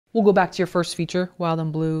We'll go back to your first feature, Wild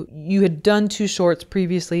and Blue. You had done 2 shorts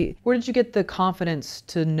previously. Where did you get the confidence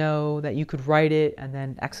to know that you could write it and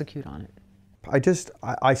then execute on it?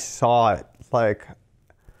 I saw it. Like, I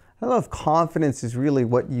don't know if confidence is really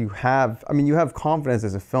what you have. I mean, you have confidence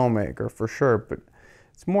as a filmmaker for sure, but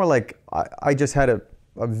it's more like I just had a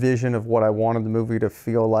vision of what I wanted the movie to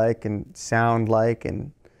feel like and sound like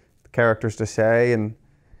and the characters to say. And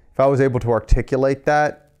if I was able to articulate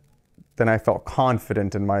that, then I felt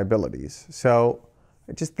confident in my abilities. So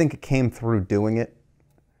I just think it came through doing it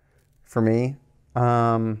for me.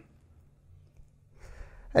 And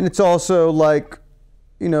it's also like,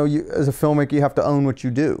 you know, as a filmmaker, you have to own what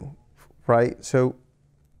you do, right? So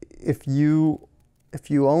if you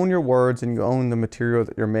own your words and you own the material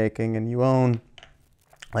that you're making and you own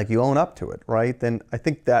up to it, right? Then I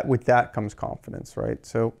think that with that comes confidence, right?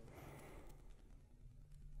 So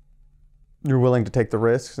you're willing to take the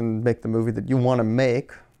risks and make the movie that you want to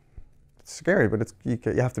make. It's scary, but you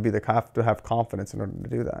have to have confidence in order to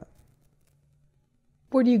do that.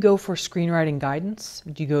 Where do you go for screenwriting guidance?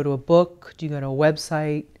 Do you go to a book? Do you go to a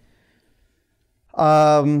website?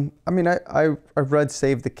 I mean, I've read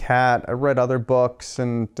Save the Cat. I read other books,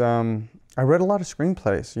 and I read a lot of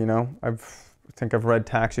screenplays, you know. I think I've read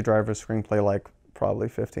Taxi Driver's screenplay like probably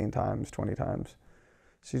 15 times, 20 times.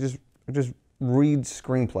 So you just read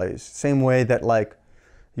screenplays. Same way that like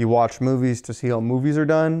you watch movies to see how movies are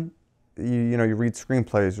done, you know, you read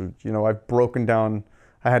screenplays. You know, I've broken down,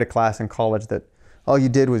 I had a class in college that all you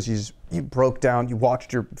did was you broke down, you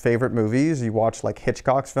watched your favorite movies, you watched like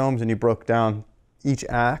Hitchcock's films, and you broke down each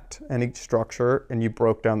act and each structure, and you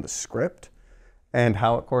broke down the script and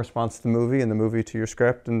how it corresponds to the movie and the movie to your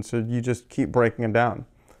script. And so you just keep breaking it down.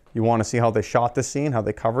 You want to see how they shot the scene, how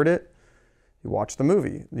they covered it. You watch the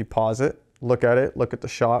movie, you pause it, look at the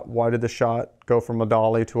shot. Why did the shot go from a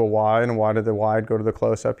dolly to a wide, and why did the wide go to the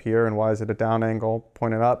close-up here, and why is it a down angle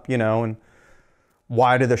pointed up, you know, and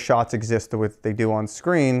why do the shots exist the way they do on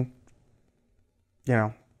screen? You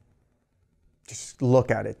know, just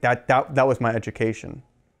look at it. That was my education,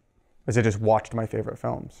 as I just watched my favorite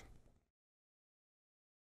films.